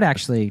I would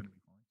actually,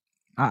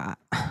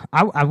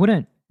 I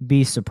wouldn't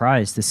be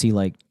surprised to see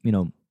like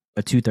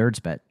a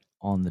 2/3 bet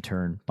on the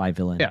turn by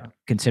Villain. Yeah.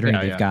 Considering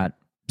they've got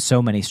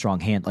so many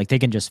strong hands, like they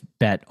can just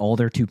bet all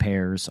their 2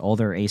 pairs, all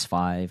their ace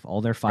 5,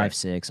 all their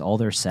 5-6, all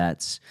their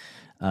sets,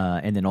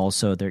 and then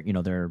also their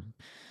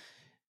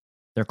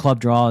their club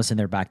draws and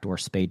their backdoor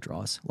spade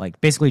draws. Like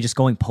basically just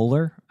going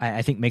polar,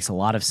 I think makes a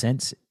lot of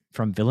sense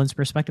from Villain's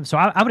perspective. So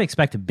I would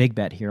expect a big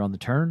bet here on the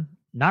turn,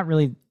 not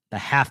really the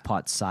half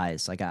pot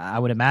size. Like I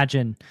would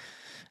imagine,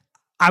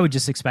 I would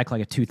just expect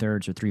like a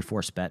 2/3 or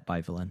 3/4 bet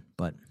by Villain.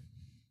 But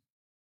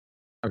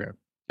okay.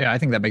 Yeah, I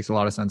think that makes a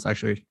lot of sense.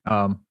 Actually,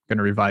 going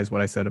to revise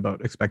what I said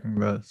about expecting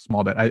the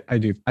small bet. I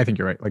do. I think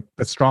you're right. Like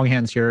the strong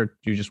hands here,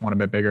 you just want to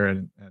bet bigger,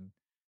 and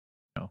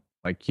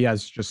like he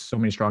has just so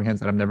many strong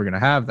hands that I'm never going to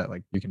have that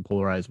like you can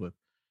polarize with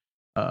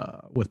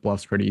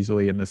bluffs pretty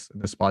easily in this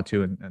spot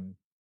too, and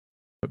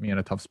put me in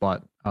a tough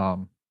spot.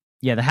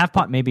 Yeah, the half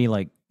pot may be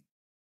like,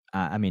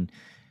 I mean,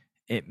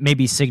 it may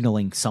be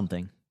signaling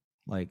something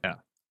like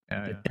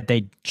that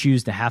they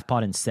choose the half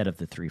pot instead of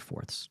the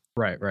 3/4.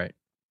 Right.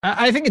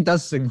 I think it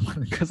does signal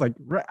because like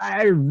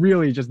I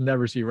really just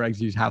never see regs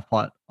use half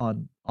pot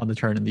on the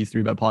turn in these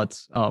 3-bet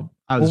pots. I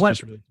was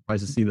just really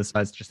surprised to see the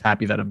size. Just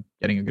happy that I'm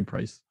getting a good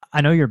price.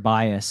 I know you're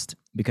biased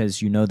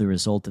because you know the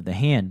result of the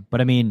hand,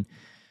 but I mean,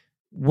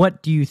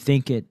 what do you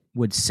think it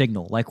would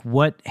signal? Like,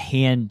 what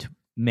hand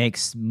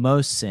makes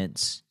most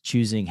sense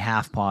choosing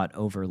half pot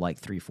over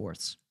like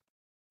 3/4?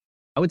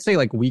 I would say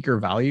like weaker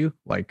value,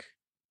 like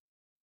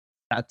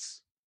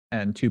sets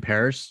and 2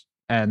 pairs,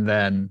 and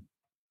then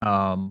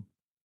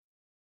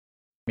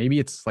maybe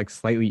it's like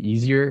slightly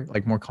easier,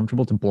 like more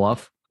comfortable to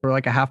bluff for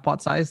like a half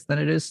pot size than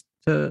it is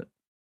to,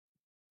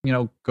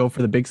 go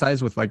for the big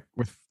size with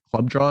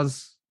club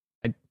draws.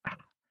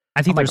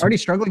 I think I'm already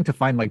struggling to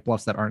find like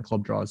bluffs that aren't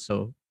club draws.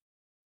 So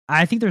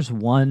I think there's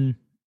one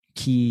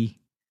key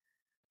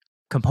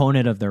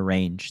component of their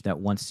range that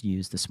wants to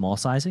use the small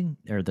sizing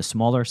or the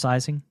smaller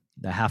sizing,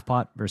 the half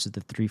pot versus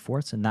the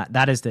 3/4, and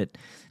that is that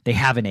they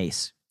have an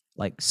ace.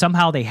 Like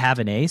somehow they have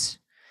an ace.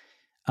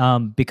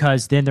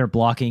 Because then they're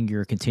blocking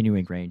your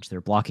continuing range.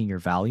 They're blocking your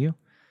value.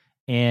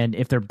 And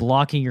if they're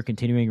blocking your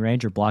continuing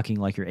range or blocking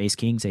like your ace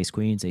kings, ace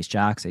queens, ace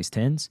jacks, ace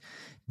tens,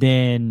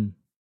 then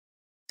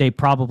they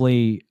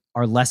probably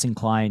are less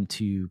inclined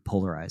to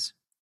polarize.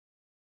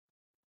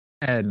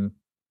 And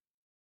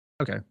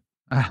okay.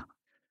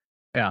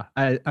 Yeah,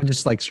 I'm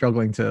just like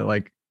struggling to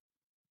like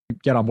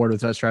get on board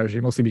with that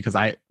strategy, mostly because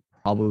I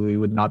probably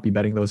would not be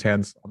betting those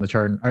hands on the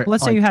turn.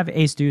 Let's say you have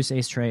ace deuce,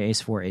 ace tray,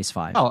 ace 4, ace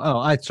 5.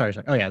 Sorry.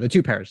 Oh yeah, the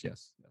 2 pairs.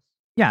 Yes.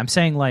 Yeah, I'm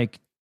saying like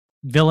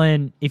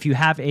Villain, if you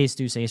have ace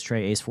deuce, ace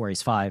tray, ace 4,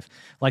 ace 5,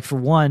 like for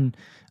one,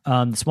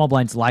 the small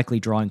blind's likely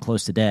drawing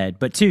close to dead,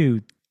 but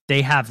 2,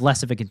 they have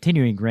less of a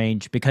continuing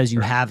range because you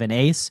have an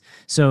ace.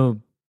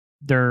 So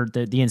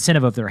the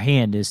incentive of their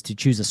hand is to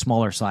choose a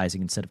smaller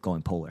sizing instead of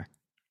going polar.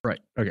 Right.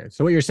 Okay.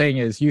 So what you're saying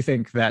is you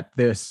think that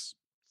this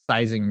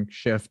sizing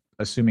shift,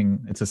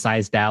 assuming it's a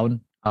size down,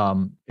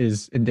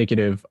 is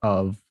indicative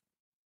of,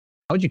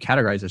 how would you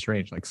categorize this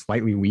range? Like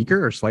slightly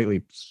weaker or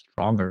slightly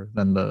stronger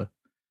than the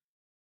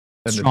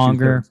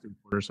stronger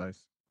 2/3 size?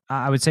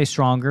 I would say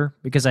stronger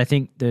because I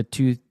think the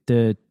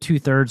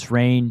 2/3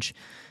 range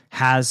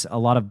has a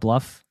lot of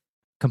bluff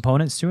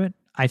components to it.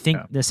 I think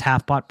Yeah. this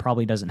half pot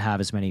probably doesn't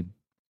have as many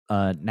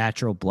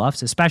natural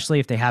bluffs, especially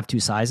if they have two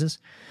sizes.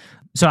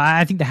 So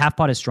I think the half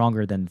pot is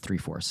stronger than the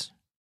 3/4.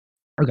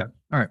 Okay.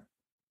 All right.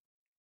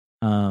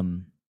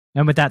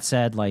 And with that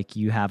said, like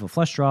you have a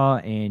flush draw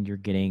and you're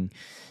getting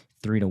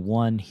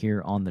 3-1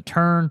 here on the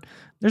turn.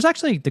 There's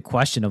actually the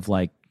question of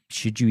like,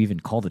 should you even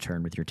call the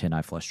turn with your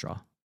 10-eye flush draw?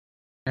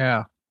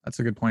 Yeah, that's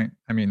a good point.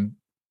 I mean,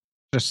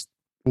 just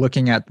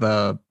looking at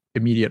the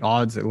immediate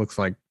odds, it looks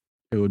like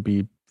it would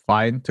be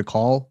fine to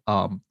call.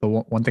 The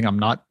one thing I'm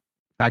not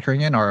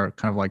factoring in are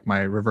kind of like my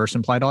reverse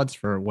implied odds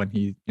for when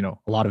he, a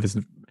lot of his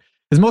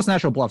most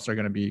natural bluffs are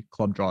going to be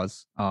club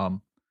draws. A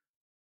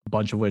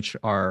bunch of which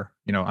are,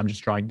 I'm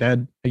just drawing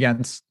dead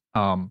against.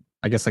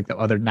 I guess like the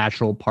other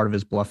natural part of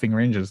his bluffing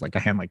range is like a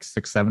hand like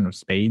 6-7 of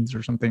spades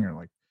or something, or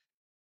like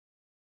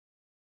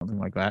something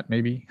like that.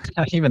 Maybe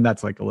even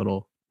that's like a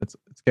little. It's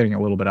getting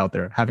a little bit out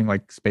there. Having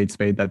like spade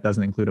that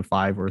doesn't include a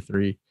 5 or a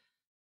 3.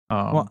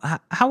 Well,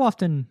 how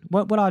often?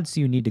 What odds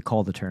do you need to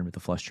call the turn with the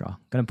flush draw?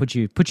 Gonna put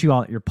you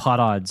on your pot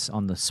odds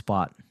on the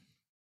spot.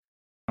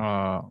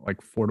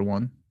 Like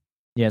 4-1.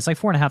 Yeah, it's like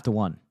 4.5 to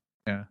 1.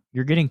 Yeah,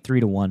 you're getting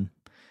 3-1.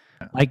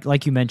 Yeah.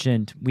 Like you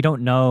mentioned, we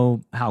don't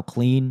know how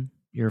clean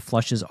your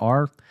flushes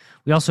are.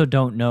 We also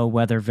don't know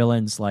whether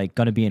villain's like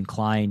going to be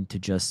inclined to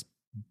just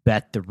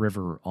bet the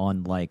river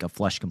on like a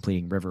flush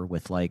completing river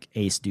with like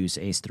ace deuce,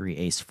 ace 3,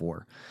 ace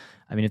 4.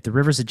 I mean, if the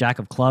river's a jack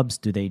of clubs,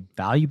 do they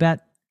value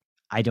bet?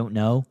 I don't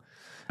know.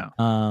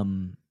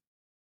 No.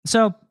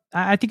 So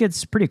I think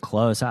it's pretty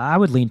close. I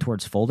would lean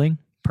towards folding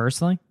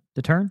personally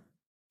the turn.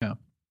 Yeah.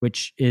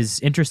 Which is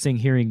interesting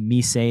hearing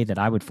me say that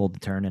I would fold the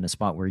turn in a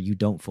spot where you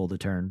don't fold the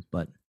turn,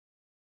 but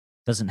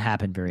doesn't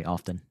happen very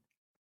often.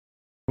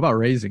 What about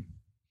raising?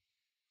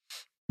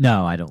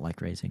 No, I don't like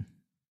raising.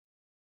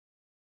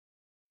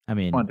 I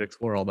mean, I want to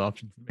explore all the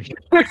options.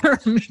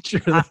 Make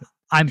sure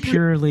I'm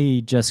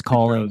purely just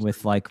calling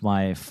with like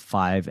my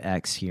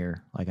 5x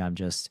here. Like I'm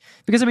just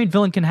because I mean,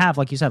 villain can have,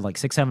 like you said, like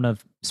 6-7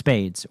 of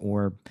spades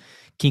or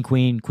king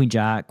queen, queen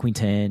jack, queen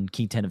 10,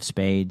 king 10 of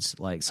spades,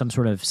 like some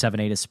sort of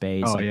 7-8 of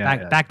spades,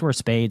 backdoor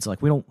spades.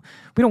 Like we don't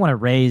want to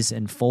raise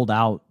and fold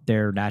out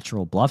their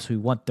natural bluffs. We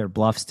want their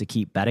bluffs to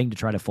keep betting to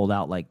try to fold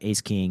out like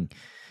ace king,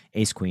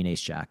 ace queen,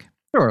 ace jack.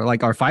 Sure,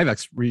 like our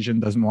 5x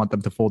region doesn't want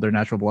them to fold their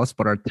natural bluffs,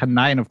 but our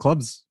 10-9 of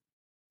clubs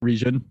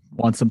region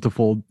wants them to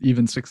fold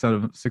even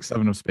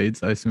 6-7 of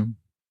spades, I assume.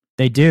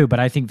 They do, but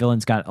I think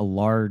villain's got a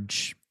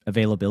large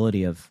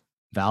availability of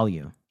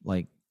value.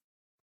 Like,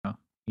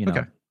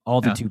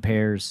 all the two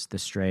pairs, the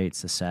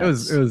straights, the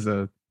sets. It was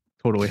a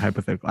totally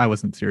hypothetical. I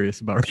wasn't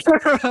serious about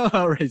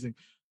raising.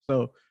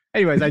 So,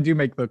 anyways, I do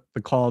make the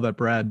call that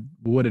Brad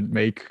wouldn't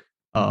make.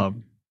 We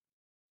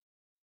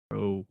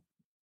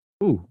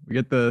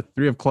get the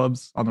 3 of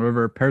clubs on the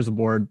river, pairs the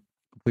board,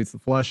 completes the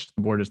flush.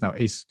 The board is now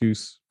ace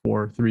deuce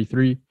 4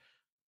 3-3.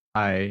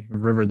 I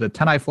river the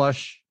 10-eye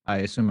flush. I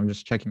assume I'm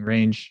just checking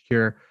range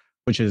here,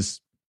 which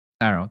is,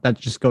 I don't know, that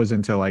just goes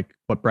into like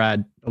what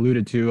Brad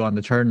alluded to on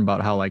the turn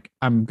about how like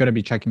I'm going to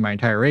be checking my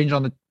entire range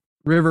on the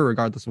river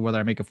regardless of whether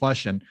I make a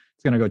flush, and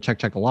it's going to go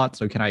check a lot.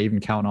 So can I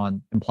even count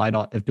on implied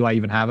odds? Do I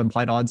even have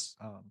implied odds?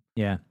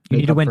 Yeah, you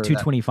need to win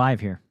 225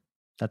 here.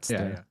 That's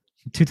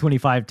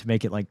 225 to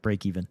make it like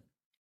break even.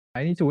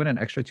 I need to win an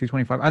extra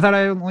 225. I thought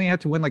I only had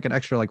to win like an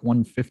extra like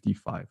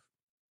 155.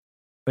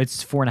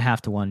 It's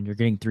 4.5 to 1. You're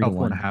getting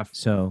 3-1. 4.5.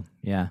 So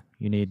yeah,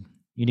 you need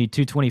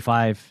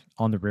 225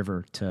 on the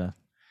river to.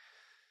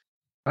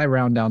 I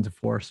round down to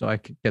 4 so I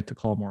could get to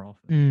call more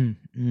often.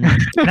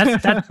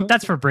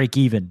 That's for break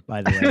even,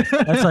 by the way.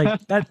 That's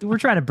like that. We're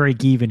trying to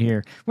break even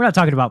here. We're not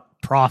talking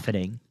about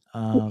profiting.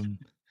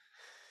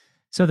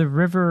 So the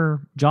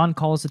river, John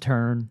calls the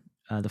turn.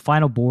 The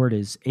final board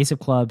is ace of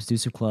clubs,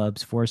 deuce of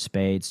clubs, 4 of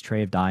spades,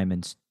 tray of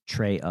diamonds,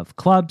 tray of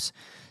clubs.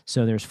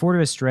 So there's 4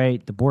 to a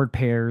straight, the board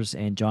pairs,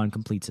 and John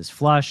completes his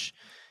flush.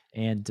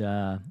 And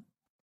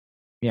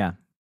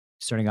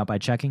starting out by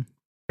checking.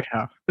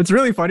 Yeah, it's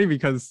really funny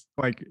because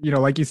like,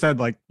 like you said,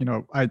 like,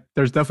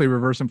 there's definitely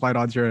reverse implied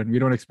odds here, and we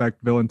don't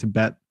expect villain to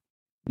bet,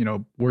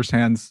 worse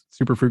hands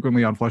super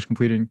frequently on flush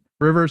completing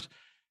rivers.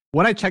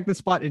 When I checked the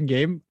spot in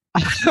game,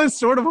 I was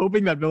sort of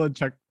hoping that villain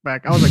checked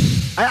back. I was like,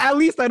 at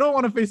least I don't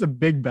want to face a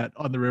big bet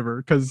on the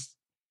river because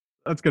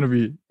that's going to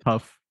be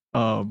tough.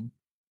 What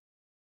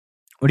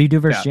do you do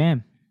versus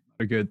jam?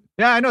 Good.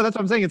 Yeah, I know. That's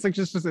what I'm saying. It's like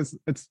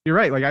it's you're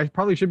right. Like I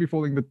probably should be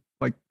folding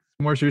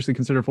more seriously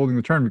consider folding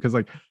the turn because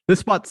like this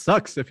spot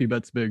sucks if he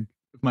bets big.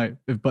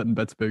 If button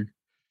bets big.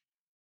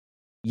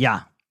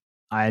 Yeah.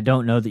 I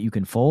don't know that you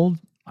can fold.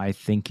 I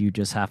think you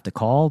just have to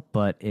call,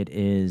 but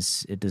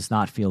it does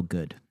not feel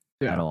good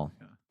at all.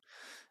 Yeah.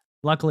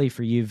 Luckily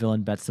for you,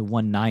 villain bets the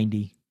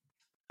 190.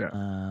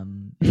 Yeah.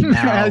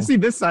 Now, I see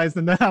this size,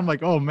 and then I'm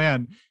like, oh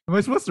man, am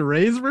I supposed to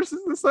raise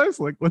versus this size?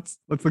 Like, let's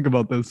think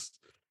about this.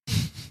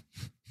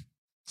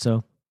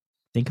 So,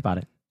 think about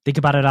it. Think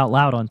about it out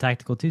loud on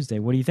Tactical Tuesday.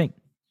 What do you think?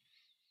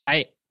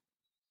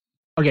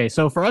 Okay,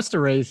 so for us to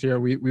raise here,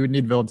 we would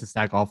need villain to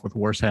stack off with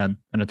worse hand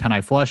and a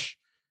 10-eye flush.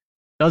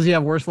 Does he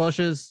have worse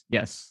flushes?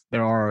 Yes,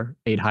 there are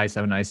 8-high,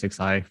 7-high,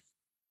 6-high,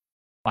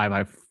 5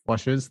 high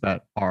flushes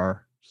that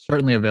are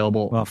certainly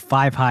available. Well,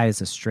 5 high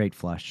is a straight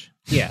flush.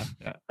 Yeah.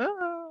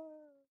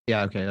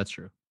 Yeah. Okay, that's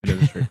true. It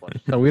is a straight flush.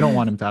 So we don't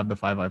want him to have the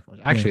 5 high flush.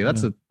 Actually,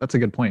 that's a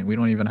good point. We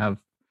don't even have.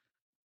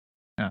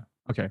 Yeah.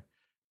 Okay.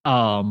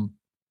 I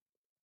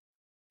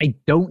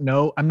don't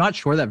know. I'm not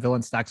sure that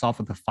villain stacks off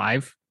with the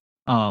 5.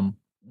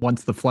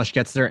 Once the flush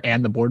gets there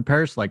and the board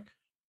pairs, like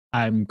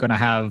I'm gonna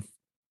have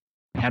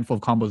a handful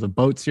of combos of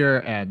boats here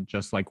and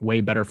just like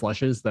way better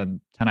flushes than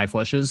 10 high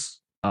flushes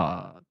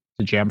to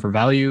jam for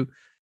value.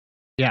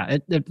 Yeah,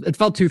 it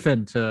felt too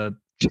thin to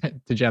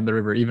jam the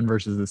river even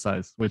versus the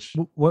size, which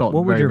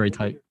felt very, very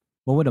tight.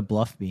 What would a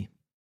bluff be?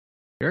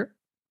 Here?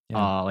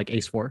 Yeah. Like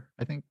ace 4,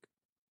 I think.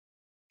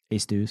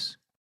 Ace deuce.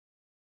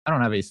 I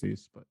don't have ace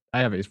deuce, but I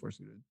have ace 4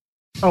 suited.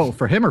 Oh,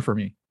 for him or for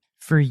me?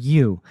 For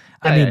you.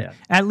 I mean,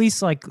 at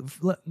least like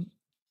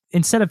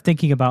instead of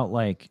thinking about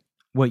like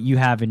what you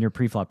have in your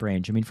preflop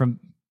range, I mean,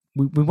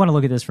 we want to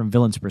look at this from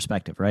villain's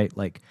perspective, right?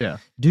 Like,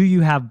 do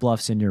you have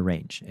bluffs in your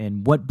range,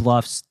 and what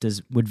bluffs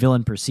would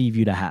villain perceive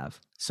you to have?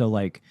 So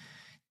like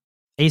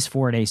ace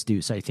 4 and ace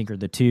deuce, I think, are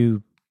the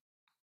two.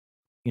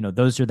 You know,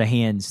 those are the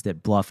hands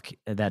that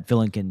that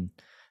villain can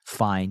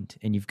find,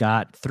 and you've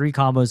got 3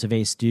 combos of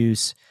ace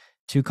deuce,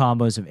 2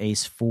 combos of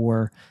ace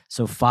 4,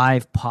 so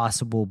 5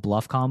 possible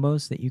bluff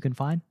combos that you can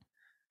find.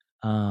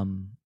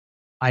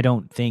 I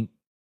don't think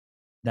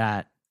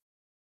that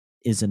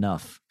is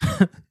enough.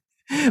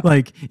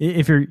 Like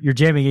if you're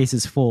jamming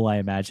aces full, I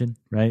imagine,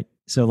 right?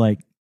 So like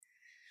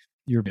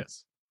you're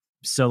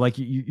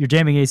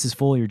jamming aces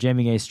full, you're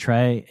jamming ace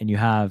tray, and you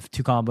have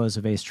 2 combos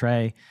of ace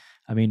tray.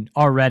 I mean,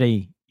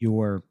 already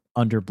you're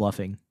under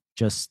bluffing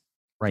just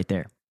right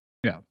there.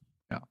 Yeah.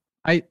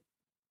 I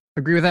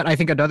agree with that. I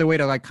think another way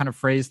to like kind of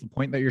phrase the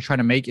point that you're trying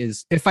to make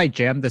is, if I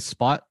jam this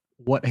spot,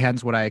 what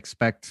hands would I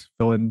expect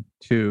villain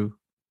to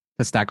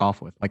stack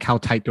off with? Like, how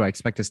tight do I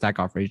expect the stack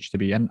off range to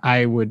be? And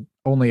I would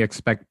only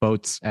expect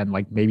boats and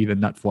like maybe the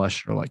nut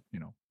flush or like, you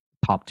know,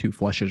 top 2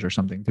 flushes or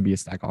something to be a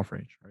stack off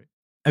range, right?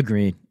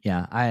 Agreed.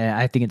 Yeah.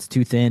 I think it's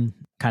too thin.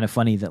 Kind of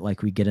funny that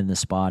like we get in the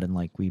spot and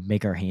like we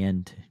make our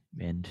hand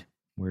and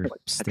we're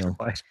like still,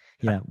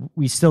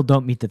 we still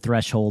don't meet the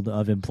threshold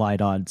of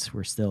implied odds.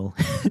 We're still,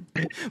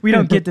 we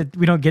don't get to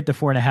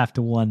 4.5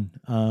 to 1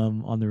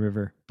 on the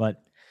river,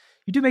 but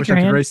you do make your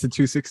hand raise to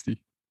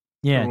 260.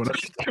 Yeah,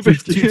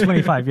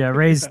 225. Yeah,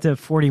 raise to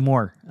 40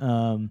 more.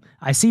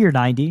 I see your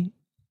 90,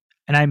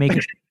 and I make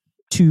it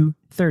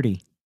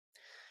 230.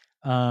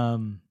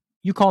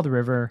 You call the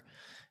river,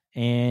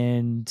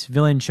 and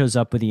villain shows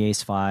up with the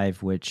ace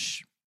 5,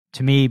 which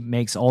to me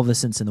makes all the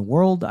sense in the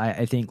world.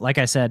 I think, like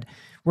I said,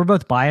 we're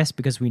both biased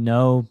because we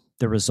know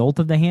the result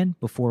of the hand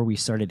before we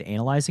started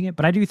analyzing it.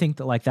 But I do think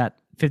that like that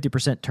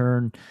 50%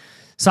 turn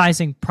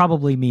sizing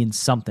probably means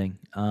something.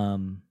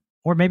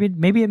 Or maybe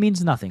it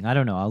means nothing. I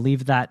don't know. I'll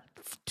leave that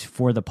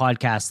for the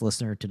podcast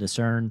listener to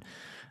discern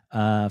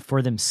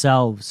for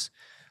themselves.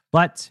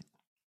 But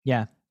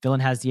yeah, villain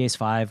has the ace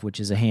 5, which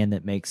is a hand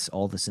that makes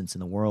all the sense in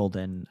the world,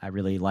 and I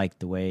really like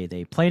the way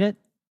they played it.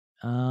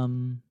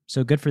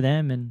 So good for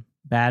them, and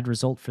bad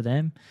result for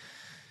them.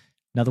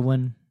 Another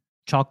one,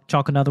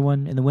 chalk another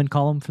one in the win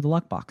column for the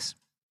luck box.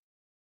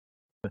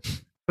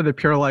 For the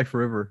Pure Life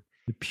River.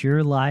 The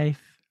Pure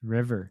Life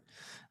River.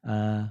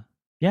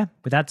 Yeah,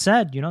 with that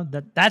said, you know,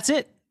 that's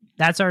it.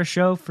 That's our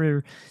show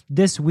for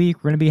this week.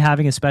 We're going to be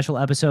having a special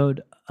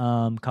episode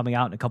coming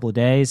out in a couple of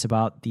days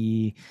about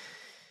the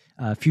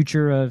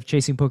future of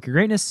Chasing Poker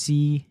Greatness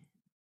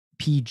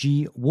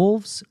CPG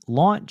Wolves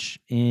launch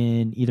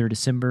in either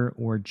December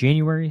or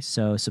January.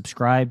 So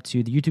subscribe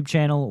to the YouTube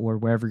channel or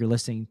wherever you're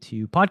listening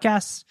to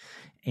podcasts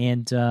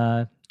and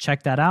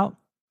check that out.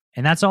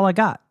 And that's all I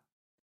got.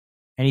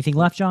 Anything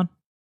left, John?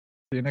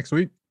 See you next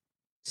week.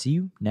 See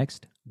you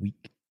next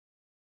week.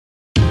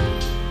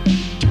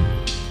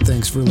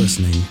 Thanks for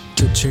listening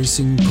to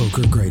Chasing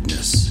Poker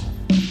Greatness.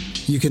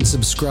 You can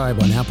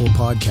subscribe on Apple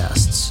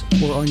Podcasts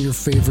or on your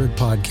favorite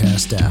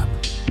podcast app.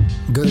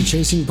 Go to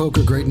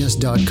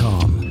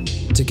chasingpokergreatness.com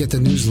to get the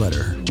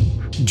newsletter.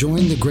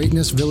 Join the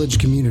Greatness Village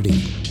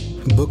community,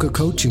 book a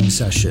coaching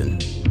session,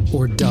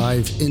 or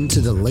dive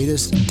into the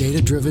latest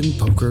data-driven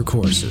poker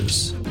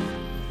courses.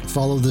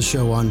 Follow the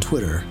show on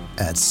Twitter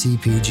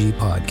 @CPG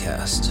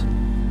Podcast.